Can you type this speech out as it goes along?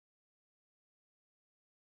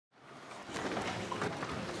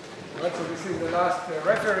So this is the last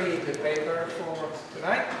referee paper for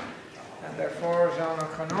tonight, and therefore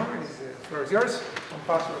Lancrenon, the floor is yours on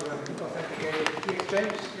Password-Authenticated Key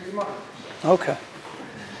Exchange. Okay.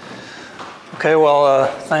 Okay. Well,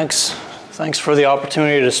 thanks for the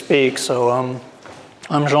opportunity to speak. So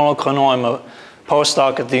I'm Jean Lancrenon. I'm a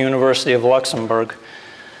postdoc at the University of Luxembourg.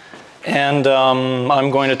 And I'm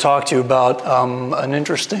going to talk to you about an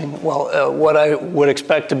interesting, what I would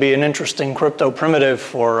expect to be an interesting crypto primitive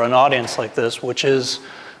for an audience like this, which is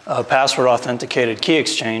Password-Authenticated Key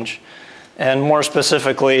Exchange, and more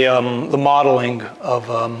specifically, the modeling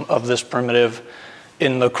of this primitive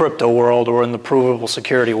in the crypto world or in the provable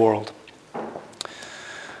security world.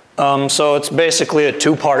 So it's basically a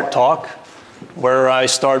two-part talk where I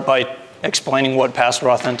start by explaining what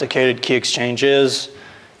Password-Authenticated Key Exchange is,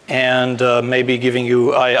 and maybe giving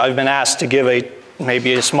you, I've been asked to give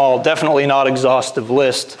maybe a small, definitely not exhaustive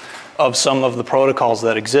list of some of the protocols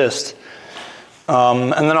that exist.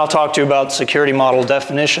 And then I'll talk to you about security model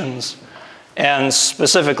definitions, and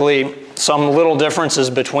specifically some little differences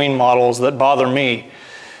between models that bother me.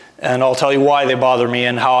 And I'll tell you why they bother me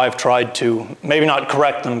and how I've tried to, maybe not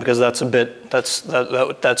correct them, because that's a bit, that's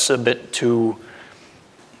a bit too,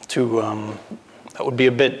 that would be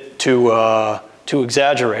a bit too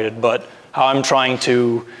exaggerated, but how I'm trying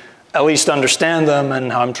to at least understand them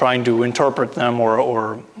and how I'm trying to interpret them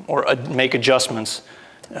or make adjustments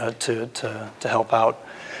to help out.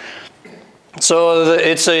 So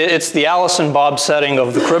it's the Alice and Bob setting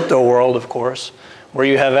of the crypto world, of course, where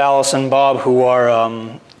you have Alice and Bob who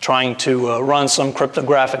are trying to run some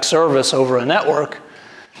cryptographic service over a network,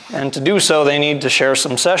 and to do so they need to share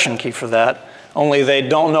some session key for that. Only they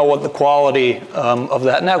don't know what the quality of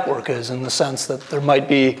that network is, in the sense that there might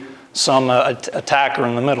be some attacker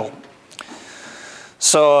in the middle.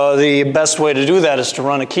 So the best way to do that is to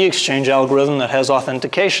run a key exchange algorithm that has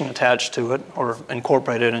authentication attached to it or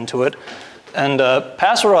incorporated into it. And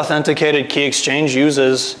Password-Authenticated Key Exchange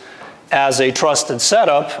uses, as a trusted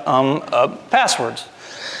setup, passwords.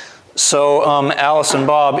 So Alice and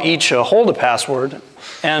Bob each hold a password.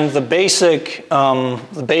 And the basic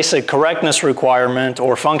correctness requirement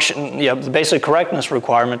or function, the basic correctness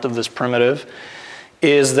requirement of this primitive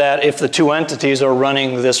is that if the two entities are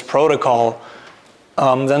running this protocol,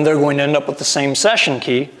 then they're going to end up with the same session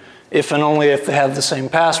key if and only if they have the same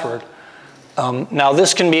password. Now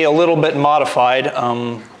this can be a little bit modified.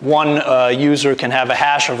 One user can have a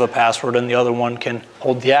hash of a password and the other one can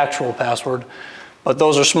hold the actual password. But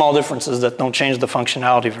those are small differences that don't change the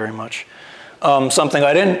functionality very much. Something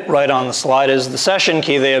I didn't write on the slide is the session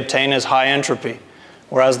key they obtain is high entropy,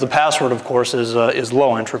 whereas the password, of course, is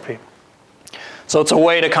low entropy. So it's a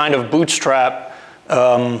way to kind of bootstrap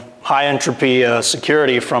high entropy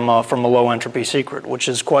security from a low entropy secret, which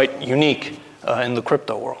is quite unique in the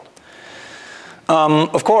crypto world.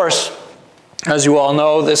 Of course, as you all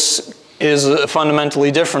know, this is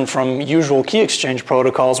fundamentally different from usual key exchange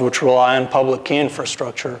protocols, which rely on public key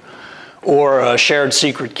infrastructure or shared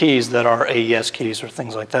secret keys that are AES keys or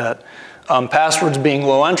things like that. Passwords being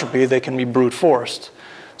low entropy, they can be brute forced.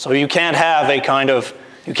 So you can't have a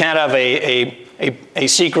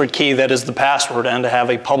secret key that is the password and to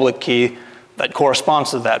have a public key that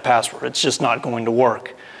corresponds to that password. It's just not going to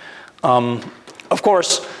work. Of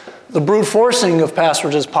course, the brute forcing of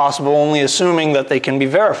passwords is possible only assuming that they can be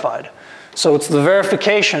verified. So it's the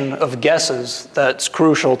verification of guesses that's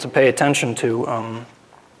crucial to pay attention to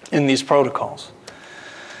in these protocols.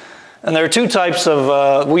 And there are two types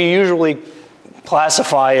of, we usually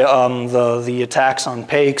classify the attacks on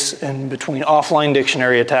PAKEs in between offline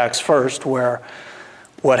dictionary attacks first, where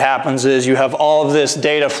what happens is you have all of this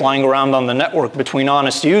data flying around on the network between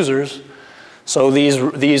honest users. So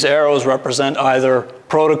these arrows represent either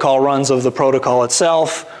protocol runs of the protocol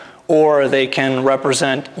itself, or they can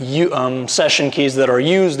represent session keys that are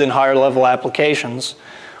used in higher level applications.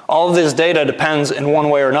 All of this data depends in one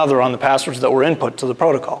way or another on the passwords that were input to the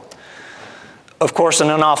protocol. Of course, in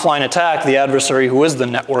an offline attack, the adversary, who is the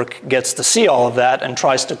network, gets to see all of that and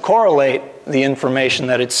tries to correlate the information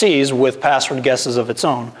that it sees with password guesses of its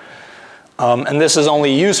own. And this is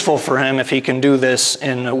only useful for him if he can do this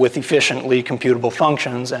with efficiently computable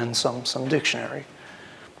functions and some dictionary.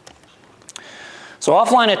 So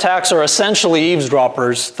offline attacks are essentially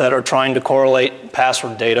eavesdroppers that are trying to correlate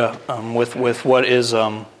password data with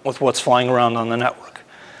what's flying around on the network.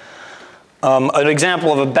 An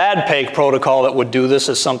example of a bad PAKE protocol that would do this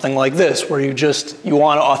is something like this, where you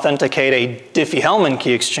want to authenticate a Diffie-Hellman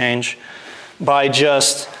key exchange by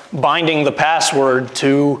just binding the password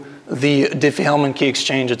to the Diffie-Hellman key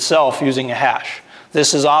exchange itself using a hash.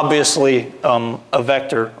 This is obviously a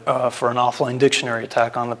vector for an offline dictionary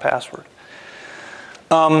attack on the password.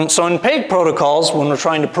 So in PAKE protocols, when we're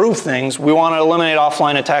trying to prove things, we want to eliminate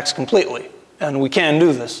offline attacks completely. And we can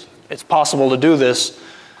do this. It's possible to do this.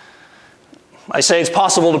 I say it's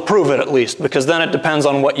possible to prove it at least, because then it depends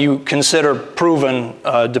on what you consider proven,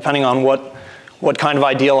 depending on what kind of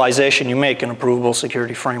idealization you make in a provable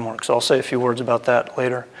security framework. So I'll say a few words about that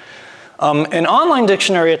later. In online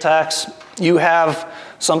dictionary attacks, you have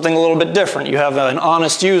something a little bit different. You have an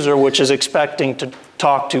honest user which is expecting to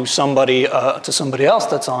talk to somebody else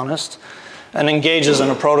that's honest and engages in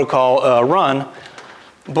a protocol run,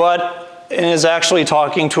 but is actually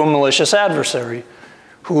talking to a malicious adversary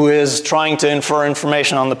who is trying to infer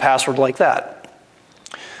information on the password like that.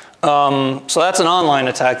 So that's an online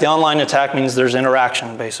attack. The online attack means there's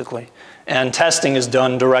interaction, basically. And testing is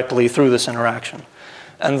done directly through this interaction.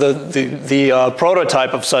 And the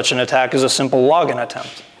prototype of such an attack is a simple login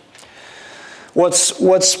attempt.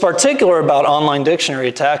 What's particular about online dictionary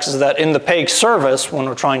attacks is that in the PAKE service, when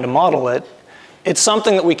we're trying to model it, it's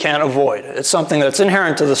something that we can't avoid. It's something that's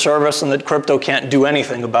inherent to the service and that crypto can't do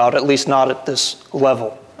anything about, at least not at this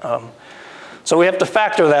level. So we have to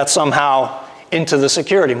factor that somehow into the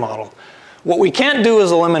security model. What we can't do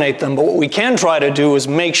is eliminate them, but what we can try to do is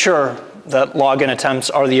make sure that login attempts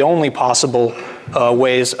are the only possible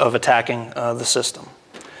ways of attacking the system.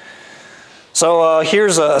 So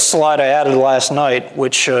here's a slide I added last night,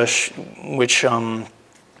 which kind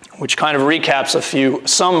of recaps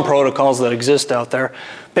some protocols that exist out there.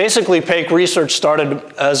 Basically, PAKE research started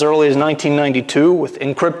as early as 1992 with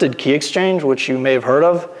Encrypted Key Exchange, which you may have heard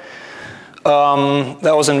of.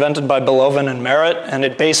 That was invented by Bellare and Merritt, and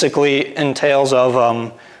it basically entails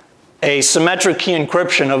of a symmetric key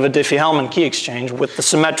encryption of a Diffie-Hellman key exchange, with the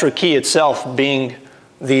symmetric key itself being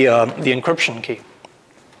the encryption key.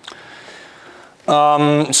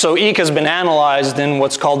 So AKE has been analyzed in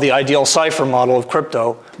what's called the ideal cipher model of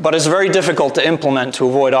crypto, but it's very difficult to implement to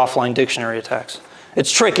avoid offline dictionary attacks.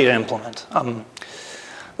 It's tricky to implement.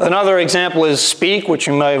 Another example is Speak, which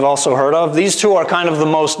you may have also heard of. These two are kind of the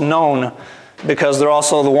most known because they're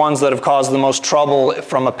also the ones that have caused the most trouble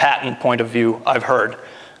from a patent point of view, I've heard.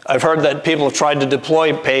 I've heard that people have tried to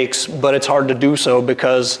deploy PAKEs, but it's hard to do so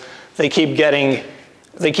because they keep getting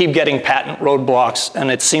patent roadblocks, and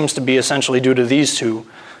it seems to be essentially due to these two,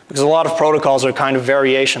 because a lot of protocols are kind of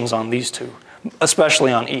variations on these two,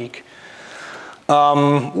 especially on AKE.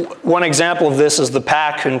 One example of this is the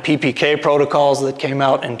PAK and PPK protocols that came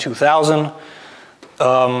out in 2000.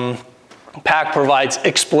 PAK provides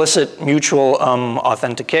explicit mutual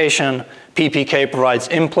authentication. PPK provides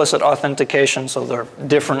implicit authentication, so there are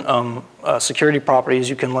different security properties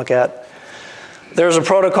you can look at. There's a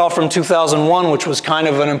protocol from 2001, which was kind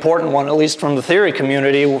of an important one, at least from the theory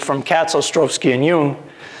community, from Katz, Ostrovsky, and Yoon,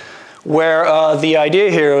 where the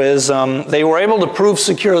idea here is they were able to prove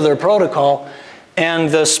secure their protocol,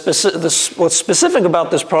 and what's specific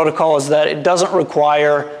about this protocol is that it doesn't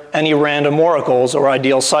require any random oracles or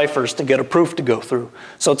ideal ciphers to get a proof to go through.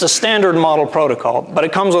 So it's a standard model protocol, but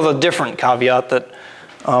it comes with a different caveat that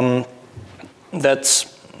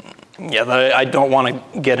that I don't want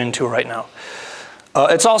to get into right now.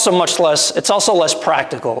 It's also less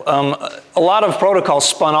practical. A lot of protocols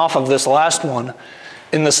spun off of this last one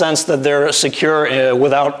in the sense that they're secure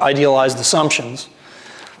without idealized assumptions.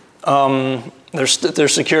 They're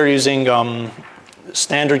secure using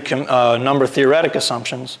standard number theoretic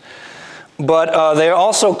assumptions, but they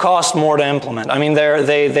also cost more to implement. I mean,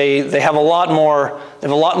 they have a lot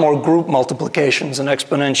more group multiplications and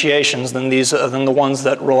exponentiations than the ones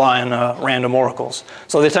that rely on random oracles.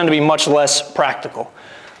 So they tend to be much less practical.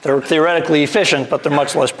 They're theoretically efficient, but they're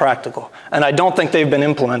much less practical. And I don't think they've been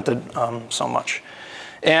implemented so much.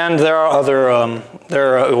 And there are other,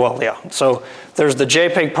 So there's the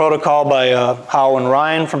JPEG protocol by Howe and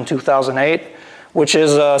Ryan from 2008, which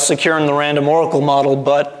is secure in the random oracle model,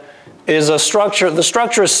 but is the structure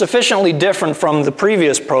is sufficiently different from the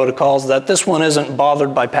previous protocols that this one isn't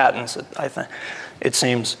bothered by patents, I think, it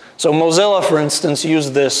seems. So Mozilla, for instance,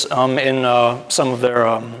 used this in some of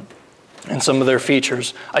their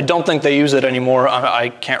features. I don't think they use it anymore. I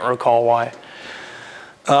can't recall why.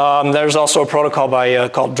 There's also a protocol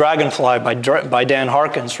called Dragonfly by Dan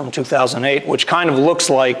Harkins from 2008, which kind of looks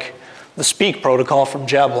like the Speak protocol from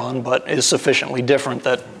Jablon, but is sufficiently different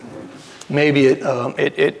that maybe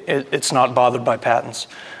it's not bothered by patents.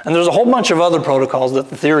 And there's a whole bunch of other protocols that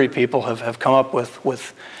the theory people have come up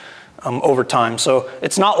with over time. So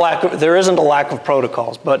it's not there isn't a lack of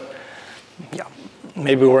protocols, but yeah,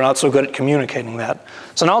 maybe we're not so good at communicating that.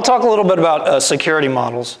 So now I'll talk a little bit about security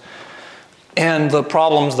models. and the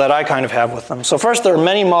problems that I kind of have with them. So first, there are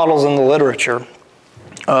many models in the literature,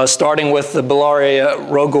 starting with the Bellare,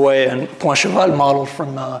 Roguet, and Poincheval model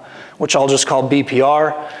from, which I'll just call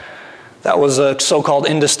BPR. That was a so-called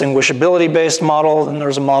indistinguishability-based model. Then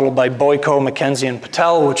there's a model by Boyko, McKenzie, and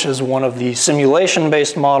Patel, which is one of the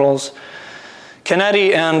simulation-based models.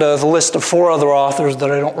 Canetti and the list of 4 other authors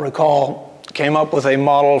that I don't recall came up with a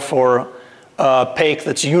model for PAKE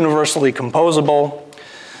that's universally composable.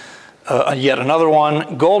 Yet another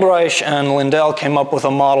one. Goldreich and Lindell came up with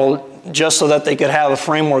a model just so that they could have a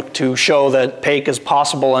framework to show that PAKE is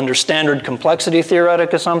possible under standard complexity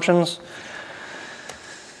theoretic assumptions.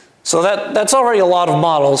 So that's already a lot of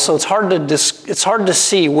models, so it's hard to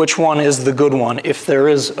see which one is the good one, if there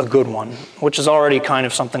is a good one, which is already kind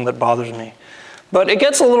of something that bothers me. But it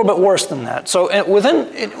gets a little bit worse than that. So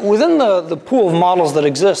within the pool of models that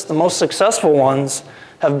exist, the most successful ones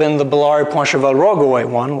have been the Bellare, Poincheval, Roguet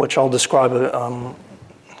one, which I'll describe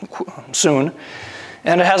soon.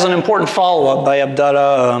 And it has an important follow-up by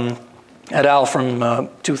Abdalla et al. From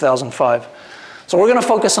 2005. So we're going to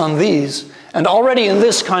focus on these. And already in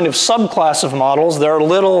this kind of subclass of models, there are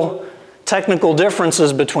little technical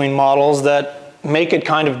differences between models that make it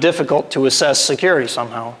kind of difficult to assess security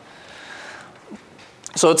somehow.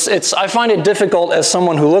 So I find it difficult as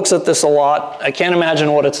someone who looks at this a lot. I can't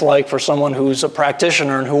imagine what it's like for someone who's a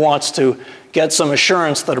practitioner and who wants to get some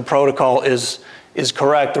assurance that a protocol is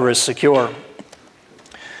correct or is secure.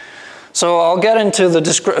 So I'll get into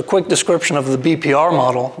a quick description of the BPR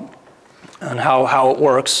model and how it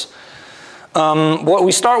works. What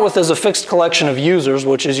we start with is a fixed collection of users,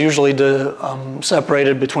 which is usually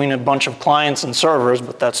separated between a bunch of clients and servers,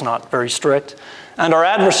 but that's not very strict. And our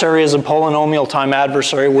adversary is a polynomial time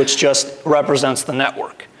adversary, which just represents the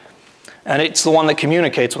network. And it's the one that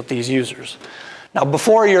communicates with these users. Now,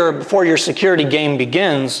 before your security game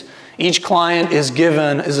begins, each client is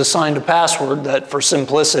assigned a password that, for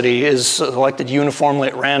simplicity, is selected uniformly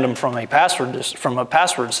at random from a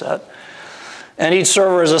password set. And each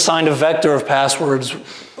server is assigned a vector of passwords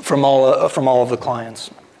from all of the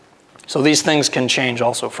clients. So these things can change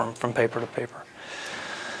also from paper to paper.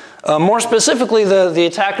 More specifically, the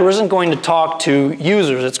attacker isn't going to talk to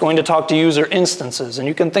users. It's going to talk to user instances. And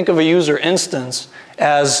you can think of a user instance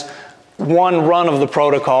as one run of the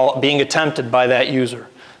protocol being attempted by that user.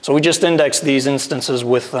 So we just index these instances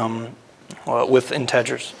with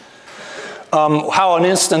integers. How an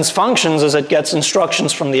instance functions is it gets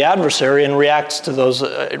instructions from the adversary and reacts to those.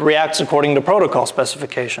 It reacts according to protocol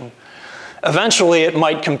specification. Eventually, it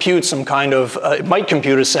might compute it might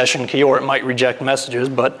compute a session key, or it might reject messages.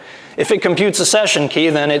 But if it computes a session key,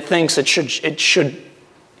 then it thinks it shares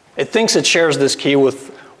this key with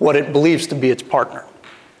what it believes to be its partner.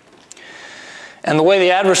 And the way the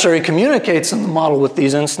adversary communicates in the model with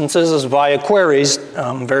these instances is via queries,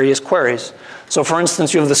 various queries. So for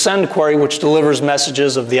instance, you have the send query, which delivers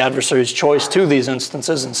messages of the adversary's choice to these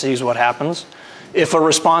instances and sees what happens. If a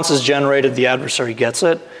response is generated, the adversary gets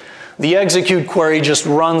it. The execute query just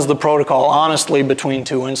runs the protocol honestly between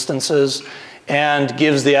 2 instances and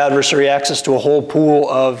gives the adversary access to a whole pool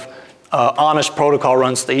of honest protocol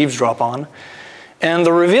runs to eavesdrop on. And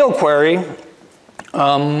the reveal query,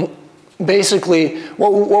 basically,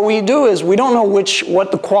 what we do is we don't know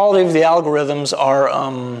what the quality of the algorithms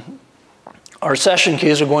our session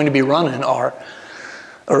keys are going to be run in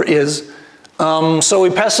is. So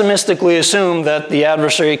we pessimistically assume that the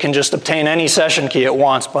adversary can just obtain any session key it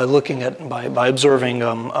wants by observing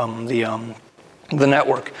the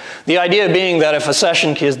network. The idea being that if a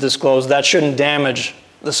session key is disclosed, that shouldn't damage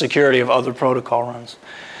the security of other protocol runs.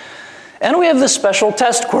 And we have this special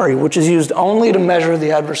test query, which is used only to measure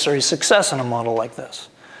the adversary's success in a model like this.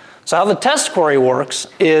 So how the test query works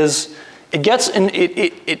is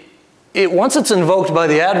once it's invoked by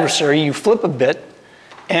the adversary, you flip a bit,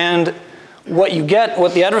 and what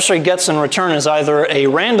the adversary gets in return is either a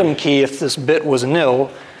random key if this bit was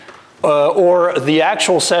nil, or the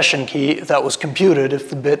actual session key that was computed if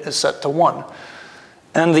the bit is set to 1.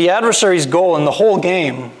 And the adversary's goal in the whole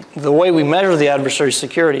game, the way we measure the adversary's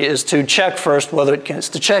security, is to check first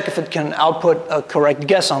to check if it can output a correct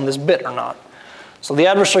guess on this bit or not. So the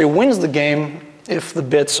adversary wins the game if the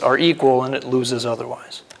bits are equal, and it loses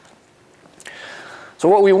otherwise. So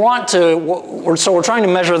what we want to, we're trying to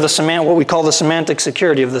measure what we call the semantic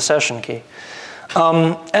security of the session key.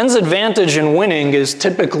 N's advantage in winning is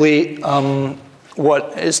typically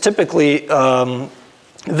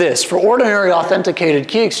this. For ordinary authenticated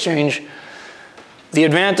key exchange, the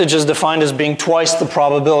advantage is defined as being twice the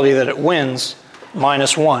probability that it wins,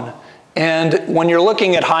 minus 1. And when you're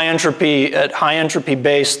looking at high entropy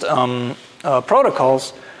based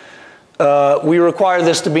protocols, we require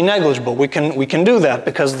this to be negligible. We can do that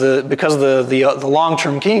because the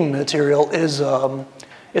long-term keying material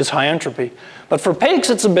is high entropy. But for PAKEs,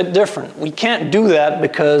 it's a bit different. We can't do that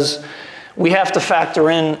because we have to factor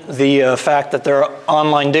in the fact that there are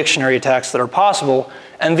online dictionary attacks that are possible,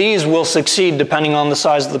 and these will succeed depending on the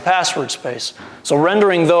size of the password space. So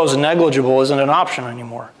rendering those negligible isn't an option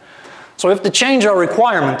anymore. So we have to change our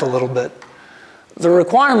requirement a little bit. The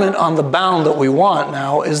requirement on the bound that we want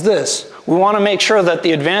now is this. We want to make sure that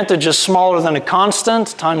the advantage is smaller than a constant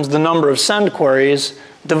times the number of send queries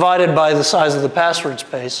divided by the size of the password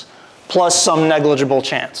space plus some negligible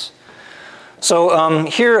chance. So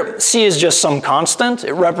here, C is just some constant.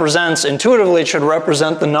 It represents, intuitively, it should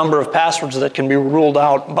represent the number of passwords that can be ruled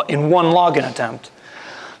out in one login attempt.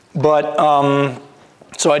 But,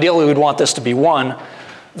 so ideally, we'd want this to be 1.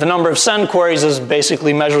 The number of send queries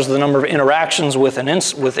basically measures the number of interactions with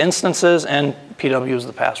instances, and PW is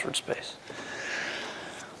the password space.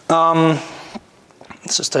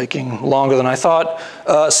 This is taking longer than I thought.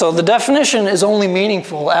 So the definition is only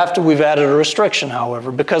meaningful after we've added a restriction,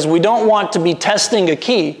 however, because we don't want to be testing a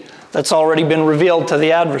key that's already been revealed to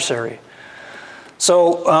the adversary.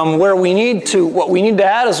 So what we need to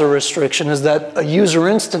add as a restriction is that a user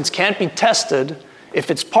instance can't be tested if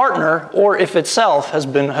its partner or if itself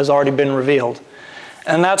has already been revealed.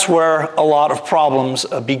 And that's where a lot of problems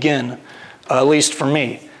begin, at least for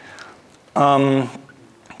me. So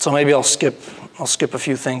maybe I'll skip a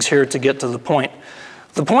few things here to get to the point.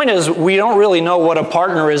 The point is, we don't really know what a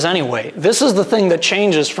partner is anyway. This is the thing that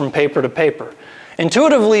changes from paper to paper.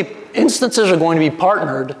 Intuitively, instances are going to be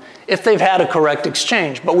partnered if they've had a correct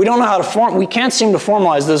exchange, but we don't know how to we can't seem to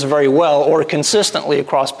formalize this very well or consistently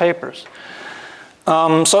across papers.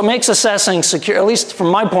 So it makes assessing security, at least from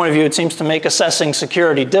my point of view, it seems to make assessing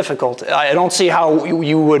security difficult. I don't see how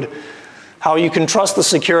you can trust the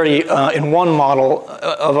security in one model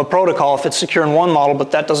of a protocol if it's secure in one model,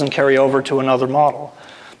 but that doesn't carry over to another model.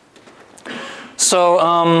 So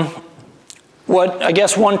I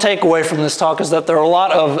guess one takeaway from this talk is that there are a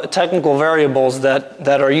lot of technical variables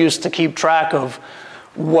that are used to keep track of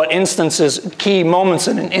what key moments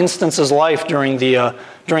in an instance's life during the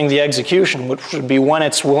execution, which would be when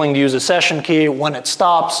it's willing to use a session key, when it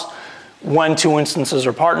stops, when 2 instances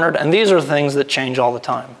are partnered, and these are things that change all the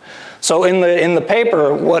time. So in the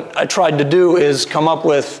paper, what I tried to do is come up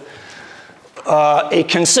with a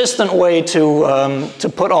consistent way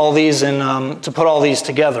to put all these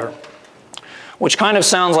together, which kind of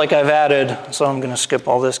sounds like I've added. So I'm going to skip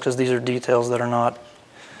all this because these are details that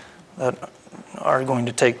are going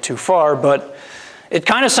to take too far. But it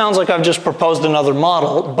kind of sounds like I've just proposed another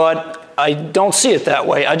model, but I don't see it that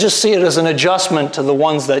way. I just see it as an adjustment to the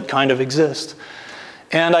ones that kind of exist.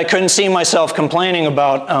 And I couldn't see myself complaining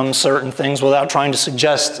about certain things without trying to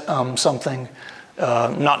suggest something,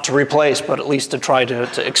 not to replace, but at least to try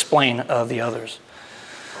to explain the others.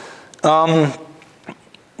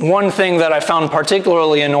 One thing that I found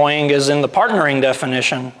particularly annoying is in the partnering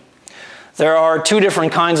definition, there are 2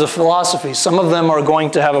 different kinds of philosophies. Some of them are going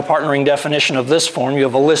to have a partnering definition of this form. You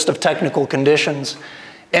have a list of technical conditions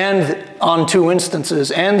and on 2 instances,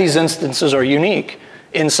 and these instances are unique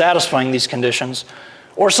in satisfying these conditions.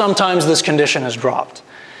 Or sometimes this condition is dropped.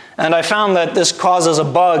 And I found that this causes a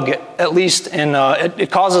bug, at least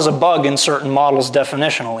it causes a bug in certain models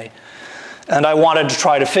definitionally. And I wanted to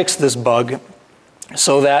try to fix this bug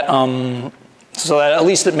so that at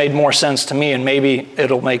least it made more sense to me, and maybe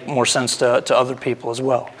it'll make more sense to other people as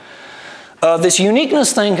well. This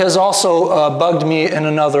uniqueness thing has also bugged me in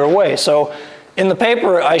another way. So in the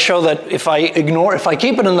paper, I show that if I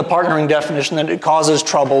keep it in the partnering definition, then it causes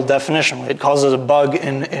trouble definitionally. It causes a bug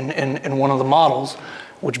in one of the models,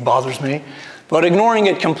 which bothers me. But ignoring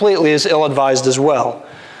it completely is ill-advised as well.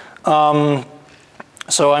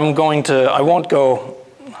 So I won't go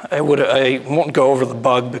over the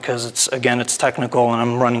bug because it's technical and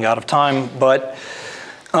I'm running out of time. But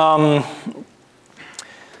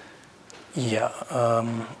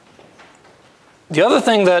the other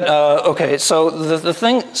thing that,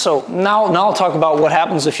 so now I'll talk about what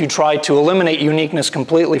happens if you try to eliminate uniqueness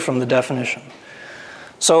completely from the definition.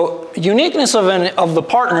 So uniqueness of the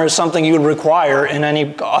partner is something you would require in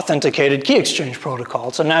any authenticated key exchange protocol.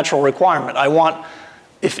 It's a natural requirement. I want,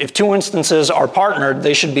 if 2 instances are partnered,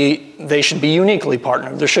 they should be uniquely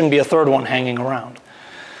partnered. There shouldn't be a 3rd one hanging around.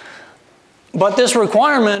 But this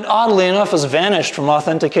requirement, oddly enough, has vanished from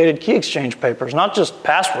authenticated key exchange papers, not just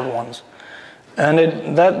password ones.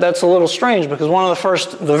 And that's a little strange because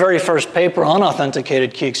the very first paper on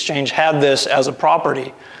authenticated key exchange had this as a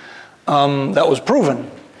property that was proven.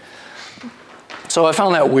 So I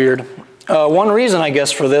found that weird. one reason, I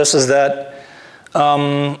guess, for this is that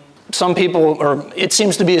some people, or it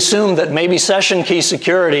seems to be assumed that maybe session key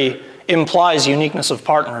security implies uniqueness of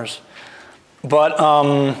partners. But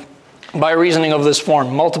by reasoning of this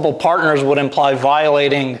form, multiple partners would imply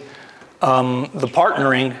violating the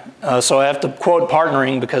partnering. So I have to quote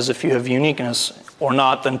partnering because if you have uniqueness or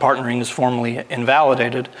not, then partnering is formally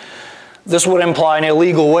invalidated. This would imply an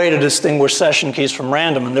illegal way to distinguish session keys from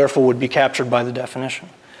random and therefore would be captured by the definition.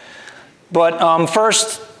 But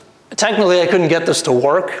first, technically I couldn't get this to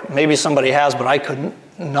work. Maybe somebody has, but I couldn't,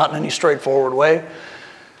 not in any straightforward way.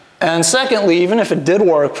 And secondly, even if it did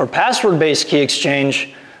work for password-based key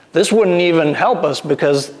exchange, this wouldn't even help us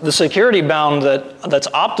because the security bound that's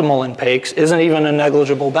optimal in PAKEs isn't even a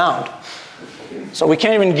negligible bound. So we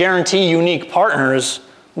can't even guarantee unique partners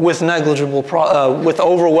with with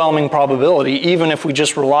overwhelming probability, even if we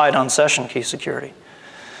just relied on session key security.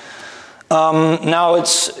 Now,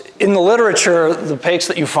 it's in the literature, the PAKEs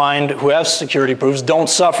that you find who have security proofs don't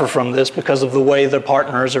suffer from this because of the way the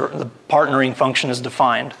partners or the partnering function is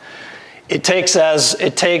defined.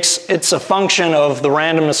 It's a function of the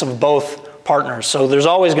randomness of both partners. So there's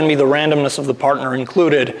always going to be the randomness of the partner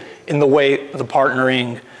included in the way the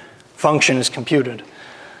partnering function is computed.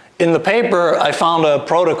 In the paper, I found a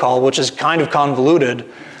protocol which is kind of convoluted,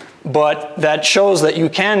 but that shows that you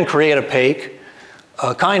can create a PAKE,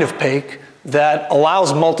 a kind of PAKE, that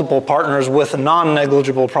allows multiple partners with a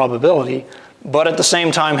non-negligible probability, but at the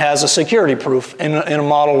same time has a security proof in a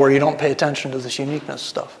model where you don't pay attention to this uniqueness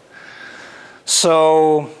stuff.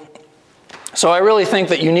 So I really think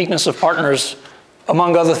that uniqueness of partners,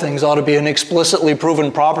 among other things, ought to be an explicitly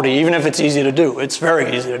proven property, even if it's easy to do. It's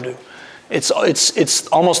very easy to do. It's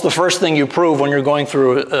almost the first thing you prove when you're going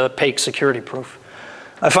through a PAKE security proof.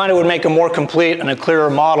 I find it would make a more complete and a clearer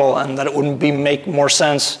model, and that it would make more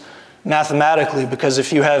sense mathematically, because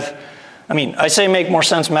if you have, I say make more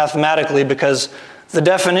sense mathematically because the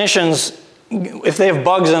definitions, if they have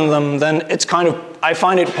bugs in them, then it's kind of, I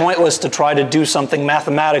find it pointless to try to do something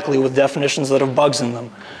mathematically with definitions that have bugs in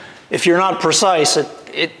them. If you're not precise,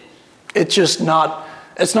 it's just not,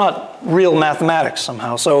 it's not real mathematics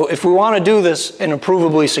somehow. So if we want to do this in a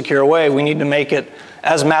provably secure way, we need to make it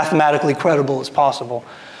as mathematically credible as possible.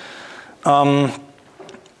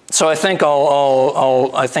 So I think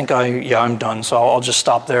I'm done. So I'll just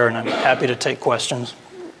stop there, and I'm happy to take questions.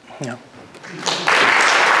 Yeah.